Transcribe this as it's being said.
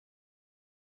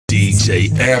DJ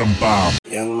Ermbomb.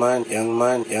 Young money,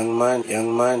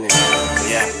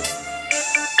 yeah.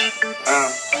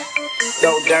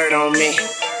 Throw dirt on me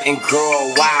and grow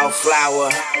a wildflower,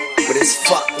 but it's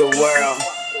fuck the world,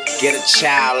 get a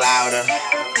child louder.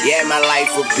 Yeah, my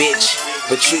life a bitch,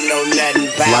 but you know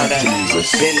nothing about her.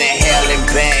 Been to hell and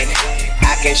back,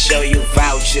 I can show you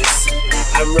vouchers.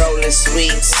 I'm rolling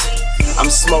sweets, I'm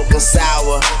smoking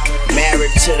sour.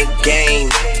 Married to the game,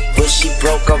 but she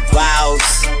broke her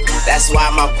vows. That's why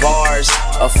my bars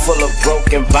are full of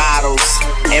broken bottles,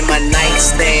 and my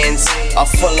nightstands are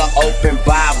full of open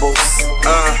Bibles.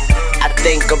 I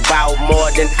think about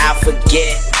more than I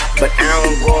forget, but I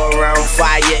don't go around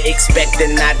fire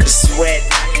expecting not to sweat.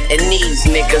 And these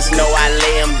niggas know I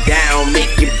lay them down,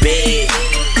 make your bed.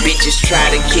 Bitches try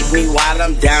to kick me while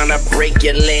I'm down, I break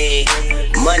your leg.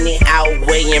 Money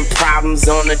outweighing problems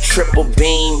on a triple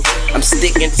beam. I'm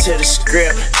sticking to the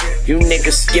script, you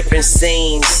niggas skipping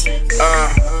scenes.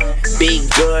 Be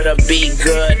good or be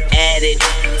good at it.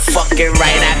 Fucking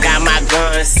right, I got my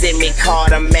gun,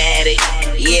 semi-automatic.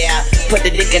 Yeah, put the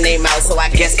dick in their mouth, so I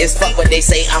guess it's fuck what they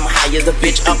say. I'm high as a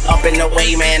bitch, up and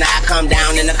away, man. I come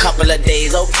down in a couple of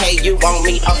days. Okay, you want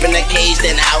me up in the cage,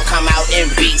 then I'll come out in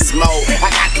beast mode. I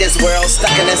got this world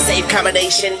stuck in a safe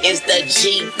combination. It's the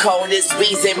G code, it's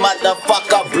Weezy,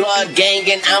 motherfucker, blood gang,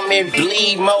 and I'm in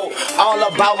bleed mode. All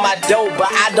about my dough,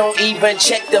 but I don't even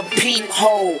check the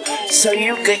peephole. So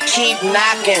you could keep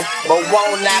knocking, but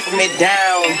won't knock me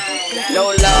down. No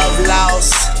love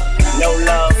lost, no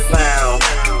love found.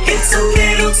 It's a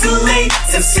little too late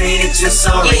to say that you're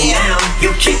sorry now.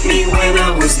 You kicked me when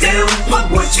I was down, but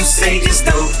what you say just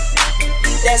don't.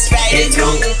 That's right, it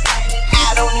don't.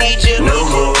 I don't need you no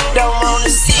more. Don't wanna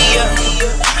see you.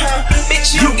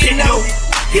 Bitch, you can know.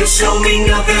 You show me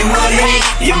nothing but hate.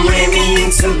 You ran me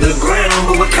into the ground,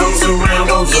 but what comes around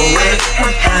goes around.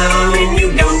 How and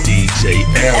you don't. DJ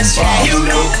That's right, you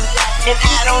don't. And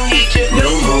I don't need you no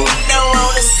more. Don't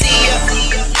wanna see you.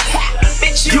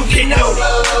 Bitch, you can know.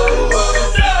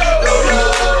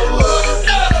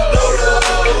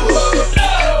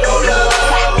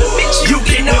 Bitch, you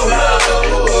can know.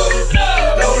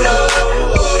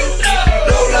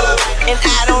 And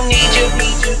I don't need you.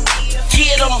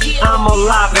 Get 'em. I'm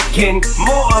alive again,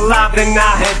 more alive than I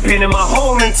have been in my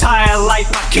whole entire life.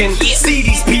 I can see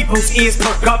these people's ears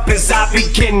perk up as I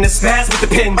begin to spaz with the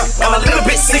pen. I'm a little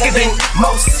bit sicker than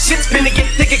most. Shit's finna get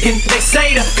thick again. They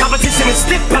say the competition is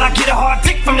stiff, but I get a hard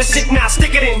dick from the shit and I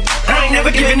stick it in. I ain't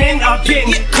never giving in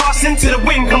again. Caution to the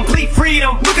wind, complete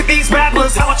freedom. Look at these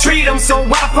rappers, how I treat them. So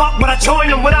why the fuck would I join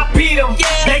them when I beat them?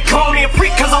 They call me a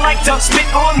freak cause I like to spit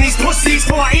on these pussies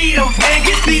before I eat them. And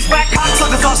get these whack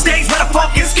cocksuckers on stage. Where the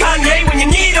fuck is Kanye when you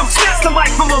need him? Snatch the mic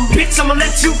from him, bitch, I'ma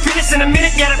let you finish in a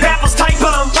minute. Yeah, the rappers tight,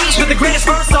 but I'm with the greatest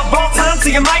verse of all time. So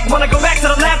you might wanna go back to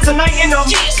the lab tonight and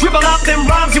scribble out them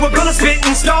rhymes you were gonna spit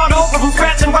and start over from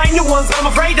scratch and write new ones. But I'm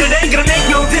afraid that it ain't gonna make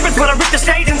no difference when I rip the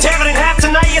stage and tear it in half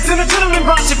tonight. It's an adrenaline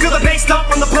rush, you feel the bass dump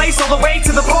from the place all the way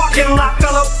to the parking lot.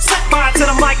 Fellow, set fire to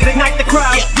the mic and ignite the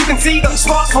crowd. You can see the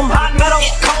sparks from hot metal,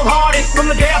 cold-hearted from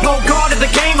the day I guarded the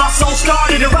game. My soul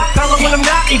started to rock, fellow, when I'm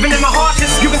not even in my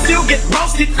harshest. You can still get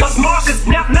roasted, cause Mars is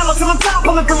now mellow till I'm top.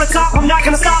 Pulling from the top, I'm not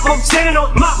gonna stop. I'm standing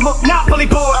on my monopoly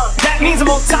board. That means I'm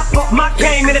on top of my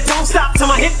game, and it don't stop till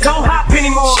my hip don't hop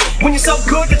anymore. When you're so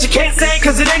good that you can't say,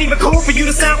 cause it ain't even cool for you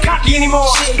to sound cocky anymore.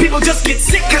 People just get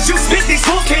sick cause you spit, these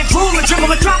fools can't drool and dribble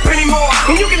and drop anymore.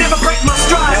 And you can never break my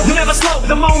stride, you'll never slow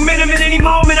the momentum in any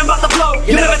moment I'm about to blow.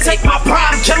 You'll never take my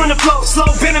pride, I'm killing the flow. Slow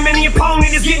venom, any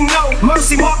opponent is getting no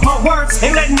mercy, mark my words,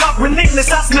 ain't letting up,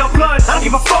 relentless, I smell blood. I don't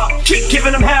give a fuck, keep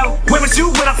giving them hell. Where was you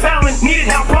when I found and needed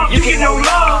help? You get no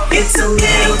love. It's a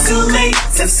little too late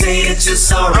to say that you're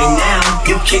sorry now.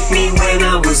 You kicked me when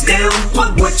I was down,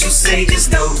 but what you say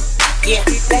just don't. Yeah,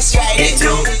 that's right, it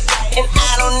don't. And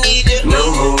I don't need you no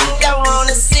more. Don't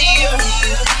wanna see you.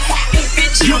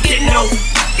 Bitch, you get no.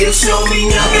 You show me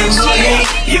nothing but hate.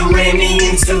 You ran me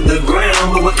into the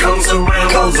ground, but what comes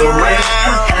around goes around.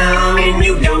 How and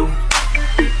you don't.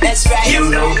 That's right,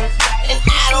 you don't. And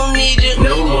I don't need you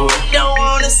no more. Don't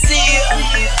wanna see you.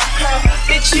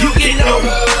 Bitch, you get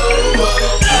no.